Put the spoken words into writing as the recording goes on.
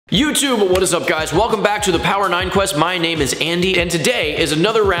YouTube, what is up guys? Welcome back to the Power 9 Quest. My name is Andy, and today is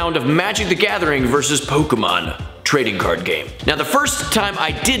another round of Magic the Gathering versus Pokemon trading card game. Now the first time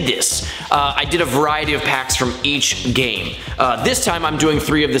I did this, I did a variety of packs from each game. This time I'm doing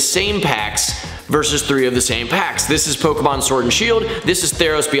 3 of the same packs versus 3 of the same packs. This is Pokemon Sword and Shield, this is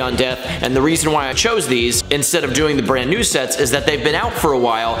Theros Beyond Death, and the reason why I chose these instead of doing the brand new sets is that they've been out for a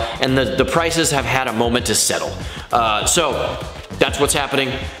while and the prices have had a moment to settle. So that's what's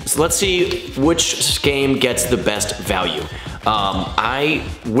happening. So let's see which game gets the best value.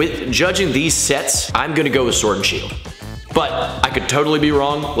 With judging these sets, I'm gonna go with Sword and Shield. But I could totally be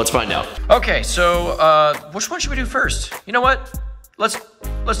wrong. Let's find out. Okay, so which one should we do first? You know what? Let's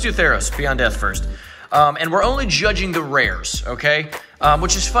do Theros Beyond Death first. And we're only judging the rares, okay?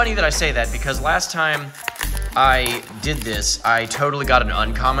 Which is funny that I say that because last time I did this, I totally got an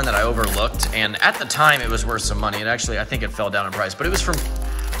uncommon that I overlooked, and at the time it was worth some money. And actually, I think it fell down in price, but it was from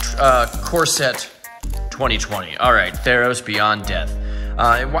Core Set 2020. All right, Theros Beyond Death.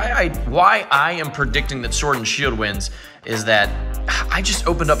 Why I am predicting that Sword and Shield wins is that I just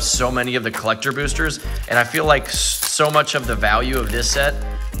opened up so many of the collector boosters, and I feel like so much of the value of this set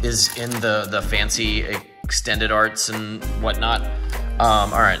is in the fancy extended arts and whatnot. All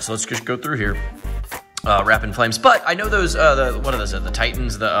right, so let's just go through here. Wrap in Flames, but I know those. What are those? The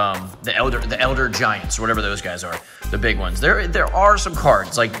Titans, the Elder Giants, or whatever those guys are, the big ones. There are some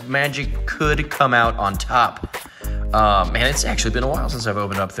cards like Magic could come out on top. Man, it's actually been a while since I've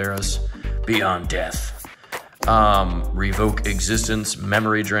opened up Theros Beyond Death. Revoke Existence,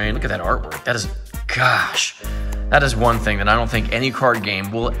 Memory Drain. Look at that artwork. That is, gosh, that is one thing that I don't think any card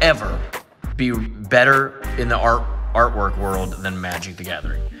game will ever be better in the artwork world than Magic the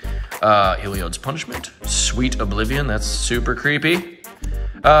Gathering. Heliod's Punishment, Sweet Oblivion, that's super creepy.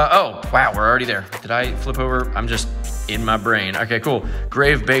 Oh, wow, we're already there. Did I flip over? I'm just in my brain. Okay, cool.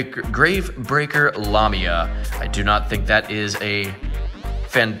 Gravebreaker Lamia. I do not think that is a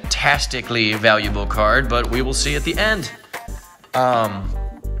fantastically valuable card, but we will see at the end. All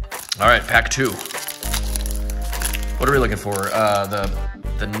right, pack 2. What are we looking for? I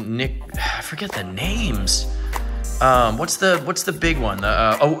forget the names. What's the big one?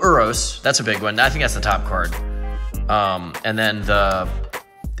 Uros, that's a big one. I think that's the top card. And then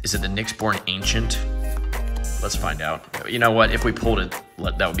is it the Nyxborn Ancient? Let's find out. You know what? If we pulled it,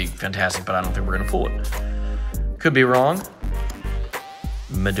 that would be fantastic, but I don't think we're gonna pull it. Could be wrong.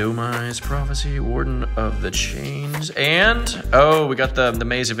 Medomai's Prophecy, Warden of the Chains, and oh, we got the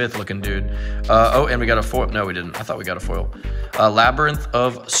Maze of Ith looking dude. Oh, and we got a foil. No, we didn't. I thought we got a foil. Labyrinth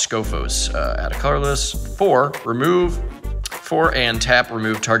of Scophos. Add a colorless. 4, remove 4 and tap.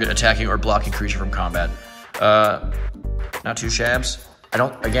 Remove target attacking or blocking creature from combat. Not too shabs. I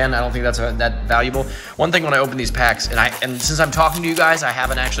don't think that's that valuable. One thing when I open these packs, and since I'm talking to you guys, I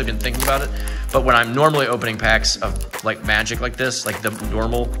haven't actually been thinking about it, but when I'm normally opening packs of like Magic like this, like the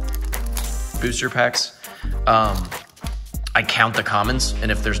normal booster packs, I count the commons,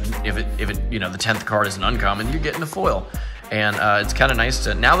 and if it you know, the 10th card is an uncommon, you're getting a foil. And it's kind of nice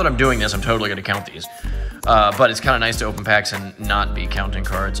to, now that I'm doing this, I'm totally gonna count these. But it's kind of nice to open packs and not be counting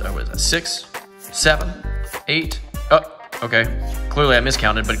cards. Oh, what is that? 6, 7, 8, oh, okay, clearly I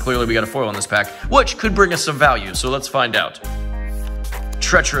miscounted, but clearly we got a foil in this pack, which could bring us some value, so let's find out.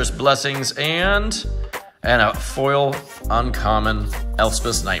 Treacherous Blessings and a foil uncommon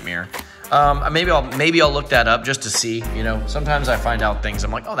Elspeth's Nightmare. Maybe I'll look that up just to see, you know, sometimes I find out things,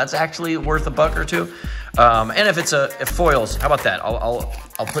 I'm like, oh, that's actually worth $1 or $2. And if foils, how about that? I'll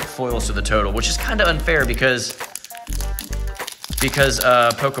put foils to the total, which is kind of unfair because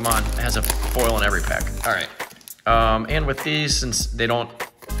Pokemon has a foil in every pack. All right. And with these, since they don't,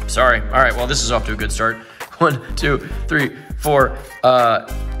 sorry. All right, well, this is off to a good start. 1, 2, 3, 4.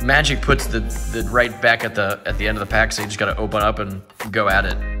 Magic puts the right back at the end of the pack, so you just gotta open up and go at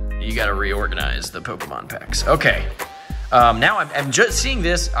it. You gotta reorganize the Pokemon packs. Okay. Now I'm just seeing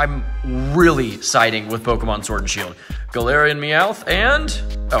this, I'm really siding with Pokemon Sword and Shield. Galarian Meowth and,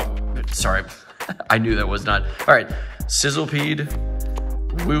 oh, sorry. I knew that was not. All right, Sizzlepede,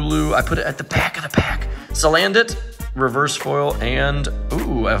 Wooloo, I put it at the back of the pack. Salandit, reverse foil, and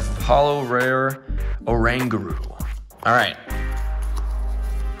ooh, a hollow rare Oranguru. All right.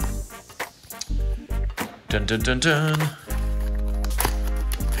 Dun dun dun dun.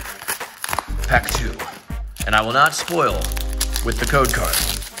 Pack 2. And I will not spoil with the code card.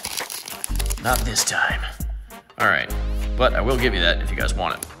 Not this time. All right, but I will give you that if you guys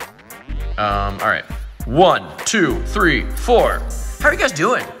want it. All right. 1, 2, 3, 4. How are you guys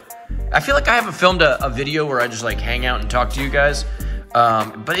doing? I feel like I haven't filmed a video where I just like hang out and talk to you guys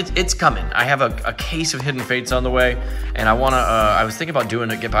But it's coming. I have a case of Hidden Fates on the way, and I wanna. I was thinking about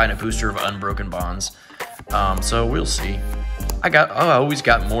buying a booster of Unbroken Bonds. So we'll see. I always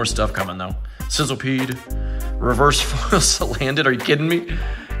got more stuff coming though. Sizzlepede, Reverse Foil Landed. Are you kidding me?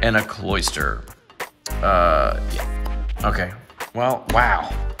 And a Cloyster. Yeah. Okay. Well, wow.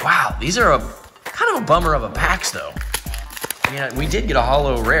 These are kind of a bummer of a packs though. Yeah, we did get a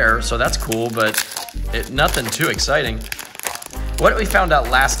holo rare, so that's cool, but nothing too exciting. What we found out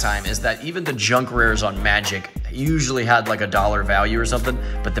last time is that even the junk rares on Magic usually had like $1 value or something,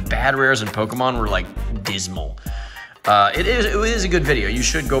 but the bad rares in Pokemon were like dismal. It is a good video. You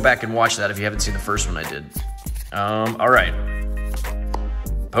should go back and watch that if you haven't seen the first one I did. All right.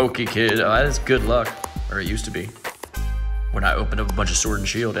 Pokekid, that is good luck, or it used to be. When I opened up a bunch of Sword and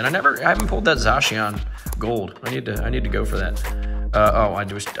Shield, and I haven't pulled that Zacian Gold. I need to go for that.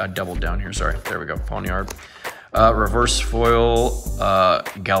 I doubled down here. Sorry, there we go. Pawniard, Reverse Foil,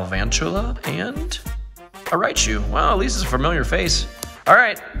 Galvantula, and a Raichu. Wow, at least it's a familiar face. All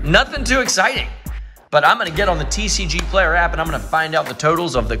right, nothing too exciting, but I'm gonna get on the TCG Player app and I'm gonna find out the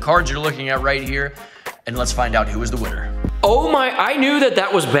totals of the cards you're looking at right here, and let's find out who is the winner. Oh my! I knew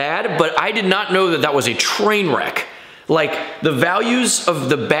that was bad, but I did not know that was a train wreck. Like, the values of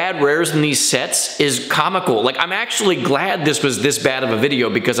the bad rares in these sets is comical. Like, I'm actually glad this was this bad of a video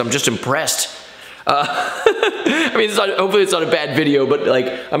because I'm just impressed. I mean, hopefully it's not a bad video, but like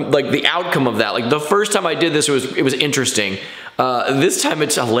the outcome of that. Like, the first time I did this, it was interesting. This time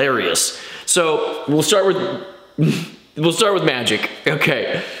it's hilarious. So we'll start with Magic.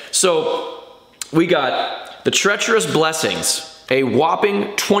 Okay, so we got the Treacherous Blessings, a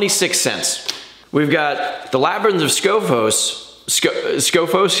whopping 26 cents. We've got the Labyrinth of Scophos,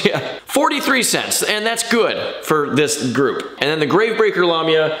 yeah, 43 cents, and that's good for this group. And then the Gravebreaker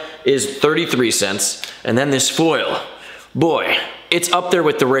Lamia is 33 cents, and then this foil, boy, it's up there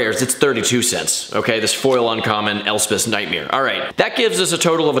with the rares. It's 32 cents, okay? This foil uncommon Elspeth's Nightmare. All right, that gives us a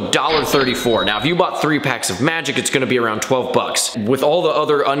total of $1.34. Now, if you bought 3 packs of Magic, it's gonna be around 12 bucks. With all the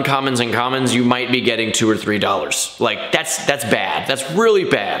other uncommons and commons, you might be getting $2 or $3. Like, that's bad. That's really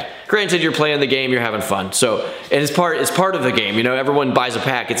bad. Granted, you're playing the game, you're having fun. So, and it's part of the game. You know, everyone buys a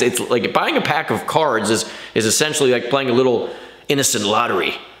pack. It's like buying a pack of cards is essentially like playing a little innocent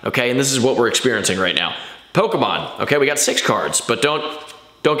lottery, okay? And this is what we're experiencing right now. Pokemon, okay, we got 6 cards, but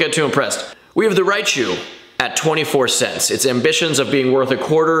don't get too impressed. We have the Raichu at 24 cents. Its ambitions of being worth a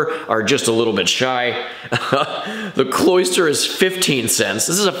quarter are just a little bit shy. The Cloyster is 15 cents.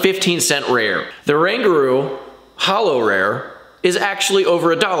 This is a 15-cent rare. The Rangaroo Holo Rare is actually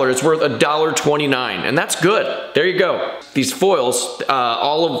over $1. It's worth $1.29, and that's good. There you go. These foils,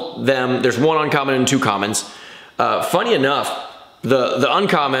 all of them, there's 1 uncommon and 2 commons. Funny enough, the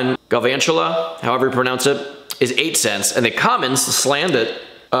uncommon, Galvantula, however you pronounce it, is 8 cents, and the commons, the Slandit,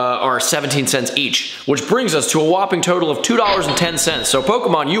 are 17 cents each, which brings us to a whopping total of $2.10. So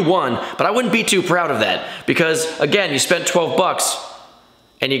Pokemon, you won, but I wouldn't be too proud of that, because again, you spent 12 bucks,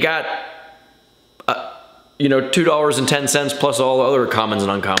 and you got, you know, $2.10 plus all the other commons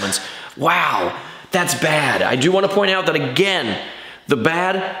and uncommons. Wow, that's bad. I do want to point out that again, the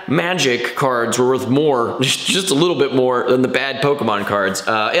bad Magic cards were worth more, just a little bit more than the bad Pokemon cards.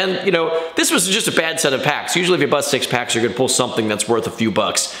 And, you know, this was just a bad set of packs. Usually if you bust 6 packs, you're going to pull something that's worth a few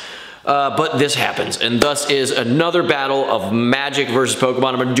bucks. But this happens, and thus is another battle of Magic versus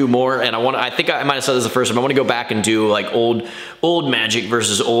Pokemon. I'm going to do more, and I think I might have said this the first time. I want to go back and do like old Magic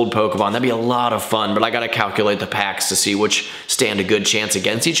versus old Pokemon. That'd be a lot of fun, but I got to calculate the packs to see which stand a good chance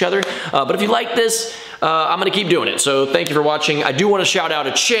against each other. But if you like this, I'm going to keep doing it. So thank you for watching. I do want to shout out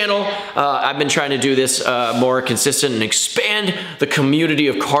a channel. I've been trying to do this more consistent and expand the community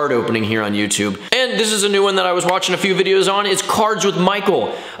of card opening here on YouTube. And this is a new one that I was watching a few videos on. It's Cards with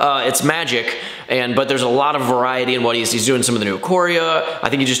Michael. It's Magic, but there's a lot of variety in what he's doing. Some of the new Ikoria. I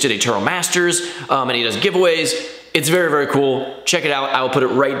think he just did a Eternal Masters, and he does giveaways. It's very, very cool. Check it out. I'll put it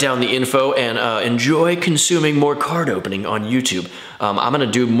right down the info, and enjoy consuming more card opening on YouTube. I'm going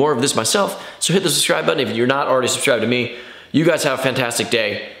to do more of this myself, so hit the subscribe button if you're not already subscribed to me. You guys have a fantastic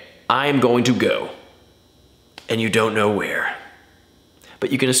day. I'm going to go, and you don't know where.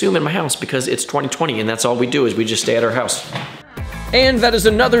 But you can assume in my house because it's 2020, and that's all we do is we just stay at our house. And that is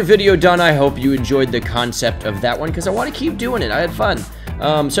another video done. I hope you enjoyed the concept of that one because I want to keep doing it. I had fun.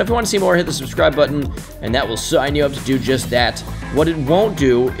 So if you want to see more, hit the subscribe button, and that will sign you up to do just that. What it won't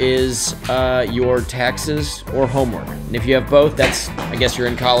do is your taxes or homework. And if you have both, I guess you're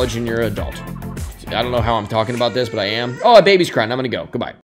in college and you're an adult. I don't know how I'm talking about this, but I am. Oh, a baby's crying. I'm going to go. Goodbye.